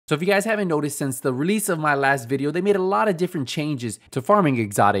So if you guys haven't noticed, since the release of my last video, they made a lot of different changes to farming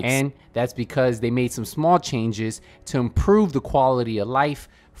exotics. And that's because they made some small changes to improve the quality of life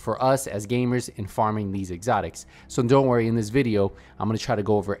for us as gamers in farming these exotics. So don't worry, in this video, I'm gonna try to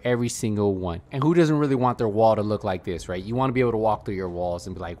go over every single one. And who doesn't really want their wall to look like this, right? You wanna be able to walk through your walls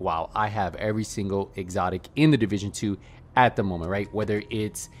and be like, wow, I have every single exotic in the Division 2 at the moment, right? Whether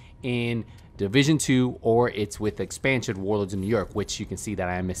it's in Division 2 or it's with expansion Warlords of New York, which you can see that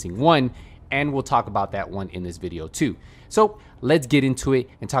I am missing one, and we'll talk about that one in this video too. So let's get into it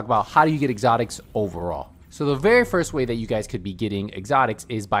and talk about how do you get exotics overall. So the very first way that you guys could be getting exotics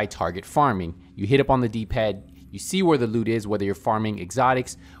is by target farming. You hit up on the D-pad, you see where the loot is, whether you're farming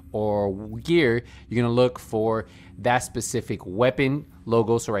exotics or gear, you're gonna look for that specific weapon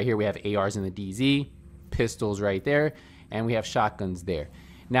logo. So right here we have ARs in the DZ, pistols right there, and we have shotguns there.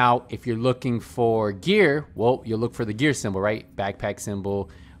 Now, if you're looking for gear, well, you'll look for the gear symbol, right? Backpack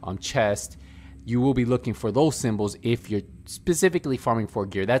symbol, chest. You will be looking for those symbols if you're specifically farming for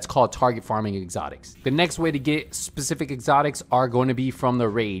gear. That's called target farming exotics. The next way to get specific exotics are going to be from the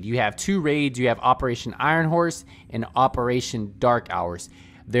raid. You have two raids. You have Operation Iron Horse and Operation Dark Hours.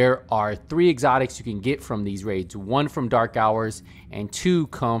 There are 3 exotics you can get from these raids. 1 from Dark Hours and 2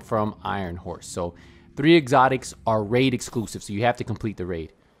 come from Iron Horse. So 3 exotics are raid exclusive, so you have to complete the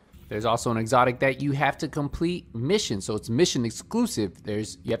raid. There's also an exotic that you have to complete mission, so it's mission exclusive.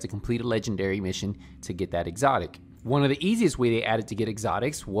 You have to complete a legendary mission to get that exotic. One of the easiest way they added to get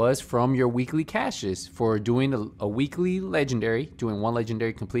exotics was from your weekly caches. For doing a weekly legendary, doing 1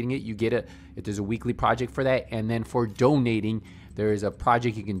 legendary, completing it, you get if there's a weekly project for that. And then for donating, there is a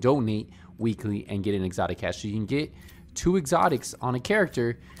project you can donate weekly and get an exotic cache. So you can get 2 exotics on a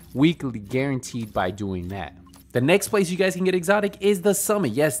character weekly, guaranteed by doing that. The next place you guys can get exotic is the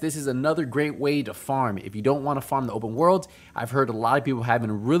summit. Yes, this is another great way to farm. If you don't want to farm the open world, I've heard a lot of people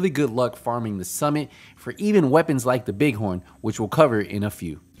having really good luck farming the summit for even weapons like the bighorn, which we'll cover in a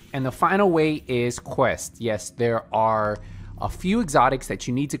few. And the final way is quest. Yes, there are a few exotics that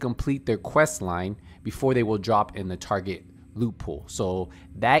you need to complete their quest line before they will drop in the target loot pool. So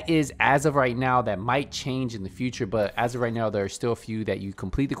that is, as of right now, that might change in the future, but as of right now, there are still a few that you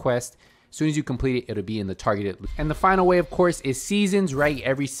complete the quest. As soon as you complete it, it'll be in the targeted loot. And the final way, of course, is seasons, right?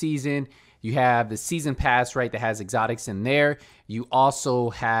 Every season, you have the season pass, right, that has exotics in there. You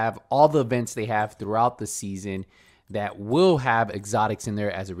also have all the events they have throughout the season that will have exotics in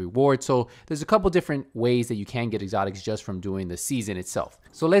there as a reward. So there's a couple different ways that you can get exotics just from doing the season itself.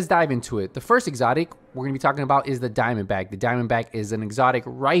 So let's dive into it. The first exotic we're gonna be talking about is the Diamondback. The Diamondback is an exotic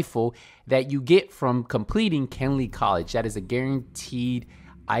rifle that you get from completing Kenley College. That is a guaranteed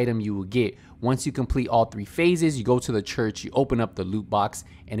item you will get. Once you complete all 3 phases, you go to the church, you open up the loot box,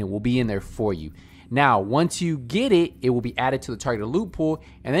 and it will be in there for you. Now, once you get it, it will be added to the targeted loot pool,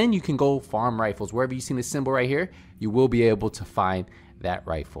 and then you can go farm rifles. Wherever you see the symbol right here, you will be able to find that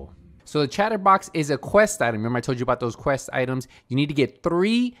rifle. So the chatterbox is a quest item. Remember I told you about those quest items? You need to get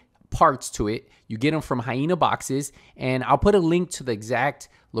 3 parts to it. You get them from hyena boxes, and I'll put a link to the exact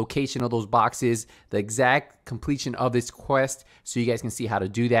location of those boxes, the exact completion of this quest, so you guys can see how to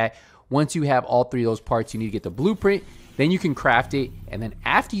do that. Once you have all 3 of those parts, you need to get the blueprint, then you can craft it, and then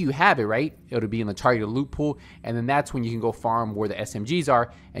after you have it, right, it'll be in the targeted loot pool, and then that's when you can go farm where the SMGs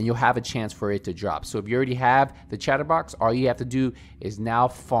are, and you'll have a chance for it to drop. So if you already have the chatterbox, all you have to do is now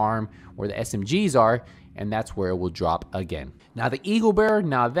farm where the SMGs are, and that's where it will drop again. Now the Eagle Bearer,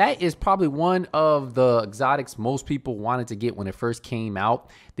 now that is probably one of the exotics most people wanted to get when it first came out.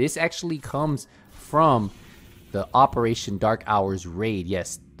 This actually comes from the Operation Dark Hours raid.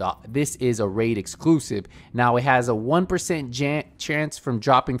 Yes, this is a raid exclusive. Now it has a 1% chance from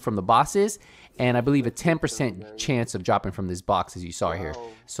dropping from the bosses, and I believe a 10% chance of dropping from this box, as you saw here.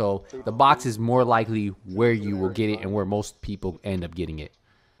 So the box is more likely where you will get it and where most people end up getting it.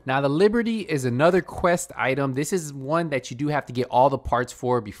 Now the Liberty is another quest item. This is one that you do have to get all the parts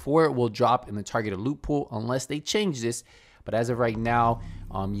for before it will drop in the targeted loot pool, unless they change this. But as of right now,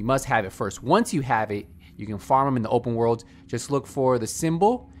 you must have it first. Once you have it, you can farm them in the open world. Just look for the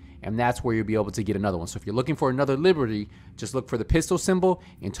symbol, and that's where you'll be able to get another one. So if you're looking for another Liberty, just look for the pistol symbol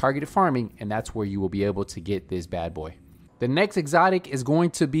in targeted farming, and that's where you will be able to get this bad boy. The next exotic is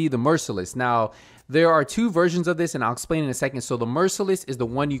going to be the Merciless. Now, there are 2 versions of this, and I'll explain in a second. So the Merciless is the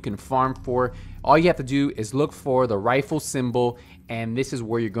one you can farm for. All you have to do is look for the rifle symbol, and this is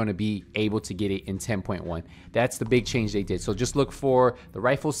where you're going to be able to get it in 10.1. That's the big change they did. So just look for the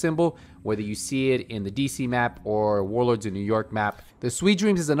rifle symbol, whether you see it in the DC map or Warlords of New York map. The Sweet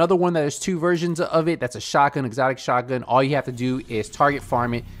Dreams is another one that there's 2 versions of it. That's a shotgun, exotic shotgun. All you have to do is target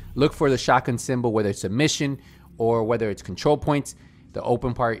farm it, look for the shotgun symbol, whether it's a mission or whether it's control points. The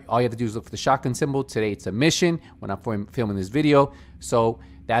open part, all you have to do is look for the shotgun symbol. Today it's a mission when I'm filming this video. So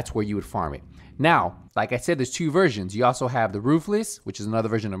that's where you would farm it. Now, like I said, there's two versions. You also have the Ruthless, which is another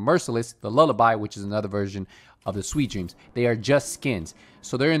version of Merciless, the Lullaby, which is another version of the Sweet Dreams. They are just skins.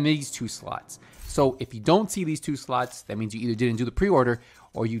 So they're in these two slots. So if you don't see these two slots, that means you either didn't do the pre-order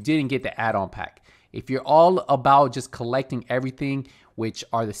or you didn't get the add-on pack. If you're all about just collecting everything, which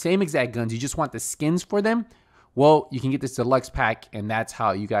are the same exact guns, you just want the skins for them, well, you can get this deluxe pack, and that's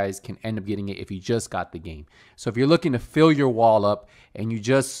how you guys can end up getting it if you just got the game. So if you're looking to fill your wall up and you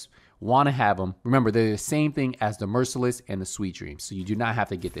just want to have them, remember, they're the same thing as the Merciless and the Sweet Dreams. So you do not have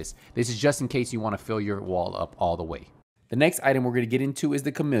to get this. This is just in case you want to fill your wall up all the way. The next item we're going to get into is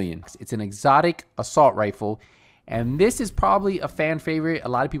the Chameleon. It's an exotic assault rifle, and this is probably a fan favorite. A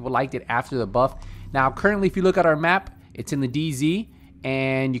lot of people liked it after the buff. Now, currently, if you look at our map, it's in the DZ,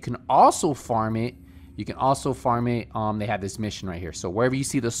 and you can also farm it. They have this mission right here. So wherever you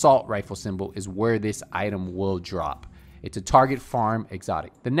see the assault rifle symbol is where this item will drop. It's a target farm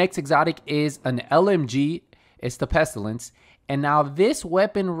exotic. The next exotic is an LMG. It's the Pestilence. And now this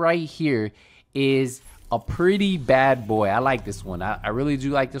weapon right here is a pretty bad boy. I like this one. I really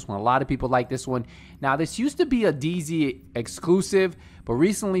do like this one. A lot of people like this one. Now, this used to be a DZ exclusive, but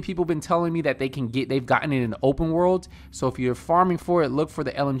recently people have been telling me that they've gotten it in the open world. So if you're farming for it, look for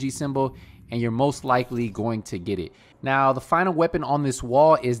the LMG symbol, and you're most likely going to get it. Now, the final weapon on this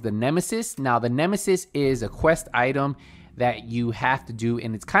wall is the Nemesis. Now, the Nemesis is a quest item that you have to do,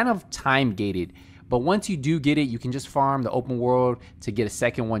 and it's kind of time gated. But once you do get it, you can just farm the open world to get a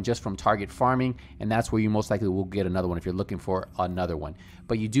second one just from target farming, and that's where you most likely will get another one if you're looking for another one.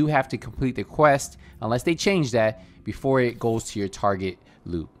 But you do have to complete the quest, unless they change that, before it goes to your target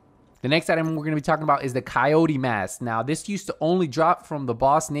loot. The next item we're going to be talking about is the Coyote Mask. Now, this used to only drop from the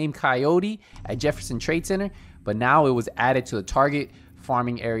boss named Coyote at Jefferson Trade Center, but now it was added to the target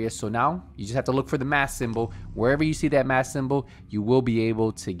farming area. So now you just have to look for the mask symbol. Wherever you see that mask symbol, you will be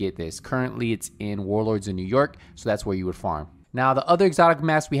able to get this. Currently, it's in Warlords in New York, so that's where you would farm. Now, the other exotic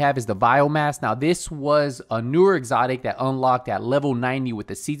mask we have is the Vile Mask. Now, this was a newer exotic that unlocked at level 90 with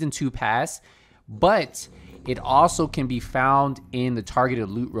the Season 2 pass, but it also can be found in the targeted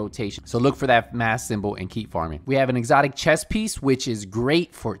loot rotation. So look for that mask symbol and keep farming. We have an exotic chest piece, which is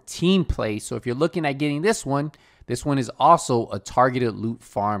great for team play. So if you're looking at getting this one is also a targeted loot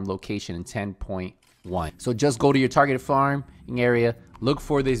farm location in 10.1. So just go to your targeted farming area, look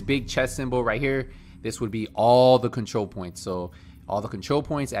for this big chest symbol right here. This would be all the control points. So all the control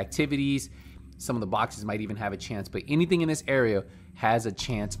points, activities, some of the boxes might even have a chance, but anything in this area has a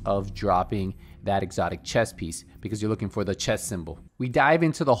chance of dropping that exotic chest piece because you're looking for the chest symbol. We dive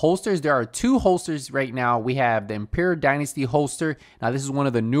into the holsters. There are two holsters right now. We have the Imperial Dynasty holster. Now, this is one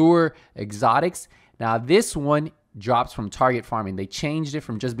of the newer exotics. Now, this one drops from target farming. They changed it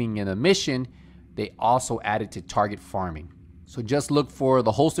from just being in a mission. They also added to target farming. So just look for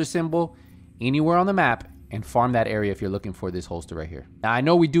the holster symbol anywhere on the map and farm that area if you're looking for this holster right here. Now, I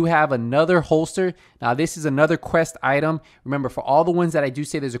know we do have another holster. Now, this is another quest item. Remember, for all the ones that I do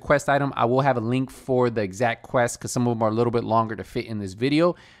say there's a quest item, I will have a link for the exact quest because some of them are a little bit longer to fit in this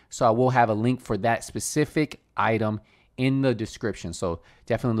video. So I will have a link for that specific item in the description. So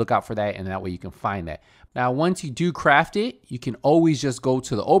definitely look out for that, and that way you can find that. Now, once you do craft it, you can always just go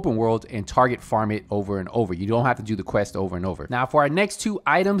to the open world and target farm it over and over. You don't have to do the quest over and over. Now, for our next two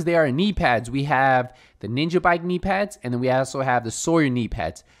items, they are knee pads. We have the Ninja Bike knee pads, and then we also have the Sawyer knee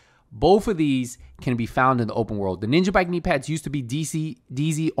pads. Both of these can be found in the open world. The Ninja Bike knee pads used to be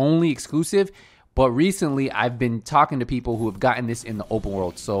DZ only exclusive, but recently I've been talking to people who have gotten this in the open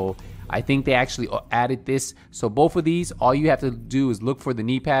world. So I think they actually added this. So both of these, all you have to do is look for the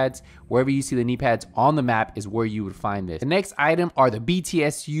knee pads. Wherever you see the knee pads on the map is where you would find this. The next item are the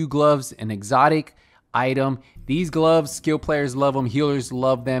BTSU gloves, an exotic item. These gloves, skill players love them, healers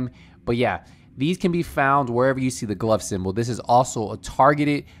love them. But yeah, these can be found wherever you see the glove symbol. This is also a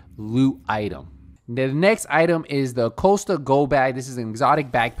targeted loot item. The next item is the Costa Go Bag. This is an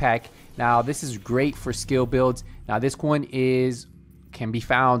exotic backpack. Now, this is great for skill builds. Now, this one can be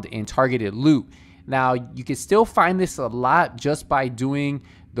found in targeted loot. Now, you can still find this a lot just by doing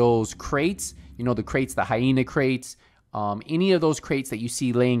those crates. You know, the crates, the hyena crates. Any of those crates that you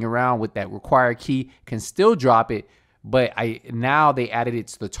see laying around with that required key can still drop it. But now they added it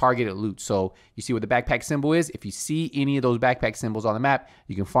to the targeted loot. So you see what the backpack symbol is. If you see any of those backpack symbols on the map,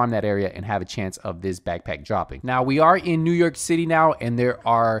 you can farm that area and have a chance of this backpack dropping. Now, we are in New York City now, and there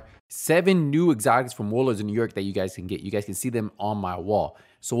are 7 new exotics from Warlords in New York that you guys can get. You guys can see them on my wall.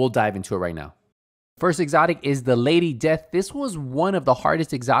 So we'll dive into it right now. First exotic is the Lady Death. This was one of the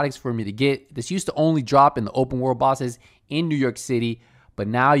hardest exotics for me to get. This used to only drop in the open world bosses in New York City, but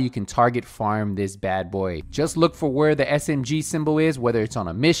now you can target farm this bad boy. Just look for where the SMG symbol is, whether it's on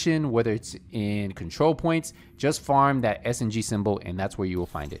a mission, whether it's in control points. Just farm that SMG symbol, and that's where you will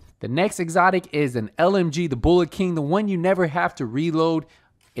find it. The next exotic is an LMG, the Bullet King, the one you never have to reload.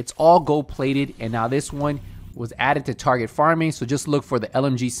 It's all gold plated, and now this one was added to target farming, so just look for the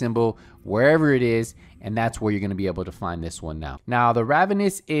LMG symbol wherever it is, and that's where you're going to be able to find this one now. Now, the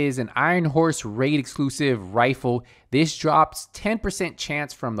Ravenous is an Iron Horse raid exclusive rifle. This drops 10%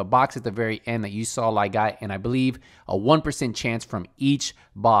 chance from the box at the very end that you saw like I, and I believe a 1% chance from each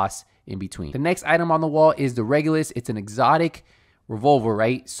boss in between. The next item on the wall is the Regulus. It's an exotic revolver,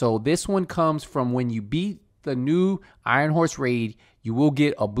 right? So this one comes from when you beat the new Iron Horse raid, you will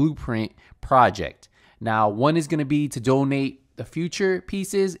get a blueprint project. Now, one is going to be to donate the future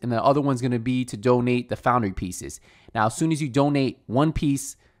pieces, and the other one's going to be to donate the foundry pieces. Now, as soon as you donate one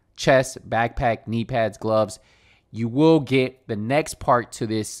piece, chest, backpack, knee pads, gloves, you will get the next part to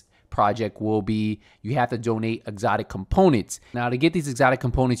this project will be you have to donate exotic components. Now, to get these exotic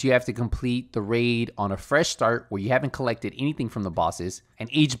components, you have to complete the raid on a fresh start where you haven't collected anything from the bosses, and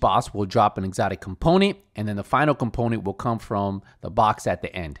each boss will drop an exotic component, and then the final component will come from the box at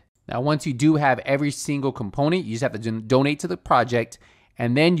the end. Now, once you do have every single component, you just have to donate to the project,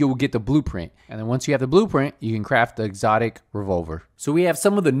 and then you will get the blueprint. And then once you have the blueprint, you can craft the exotic revolver. So we have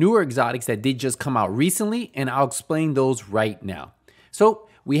some of the newer exotics that did just come out recently, and I'll explain those right now. So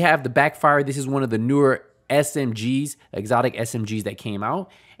we have the Backfire. This is one of the newer SMGs, exotic SMGs that came out.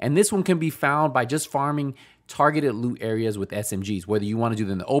 And this one can be found by just farming targeted loot areas with SMGs, whether you want to do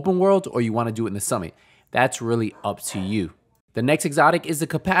it in the open world or you want to do it in the summit. That's really up to you. The next exotic is the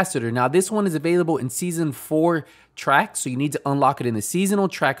Capacitor. Now, this one is available in Season 4 track, so you need to unlock it in the seasonal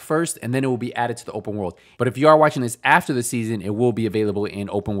track first, and then it will be added to the open world. But if you are watching this after the season, it will be available in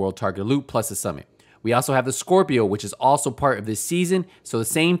open world target loot plus the summit. We also have the Scorpio, which is also part of this season. So the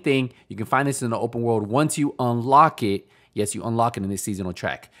same thing, you can find this in the open world once you unlock it. Yes, you unlock it in this seasonal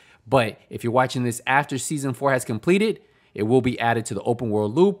track. But if you're watching this after Season 4 has completed, it will be added to the open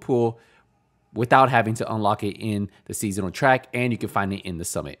world loot pool without having to unlock it in the seasonal track, and you can find it in the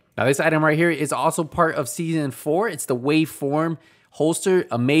summit. Now, this item right here is also part of Season 4. It's the Waveform holster,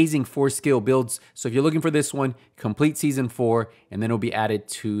 amazing 4-skill builds. So if you're looking for this one, complete Season 4, and then it'll be added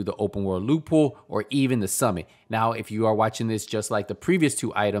to the open world loot pool or even the summit. Now, if you are watching this just like the previous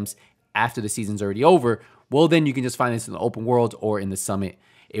two items after the season's already over, well, then you can just find this in the open world or in the summit.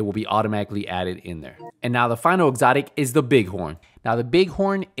 It will be automatically added in there. And now the final exotic is the Bighorn. Now, the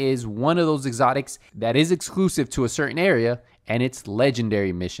Bighorn is one of those exotics that is exclusive to a certain area, and it's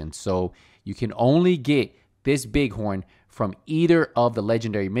legendary missions. So you can only get this Bighorn from either of the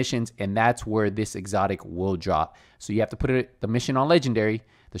legendary missions, and that's where this exotic will drop. So you have to put the mission on legendary,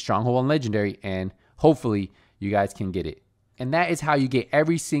 the stronghold on legendary, and hopefully you guys can get it. And that is how you get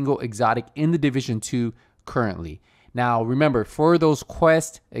every single exotic in the Division 2 currently. Now, remember, for those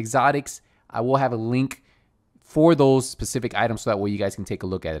quest exotics, I will have a link for those specific items so that way you guys can take a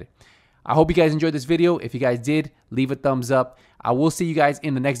look at it. I hope you guys enjoyed this video. If you guys did, leave a thumbs up. I will see you guys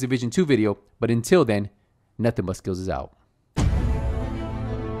in the next Division 2 video. But until then, nothing but skills is out.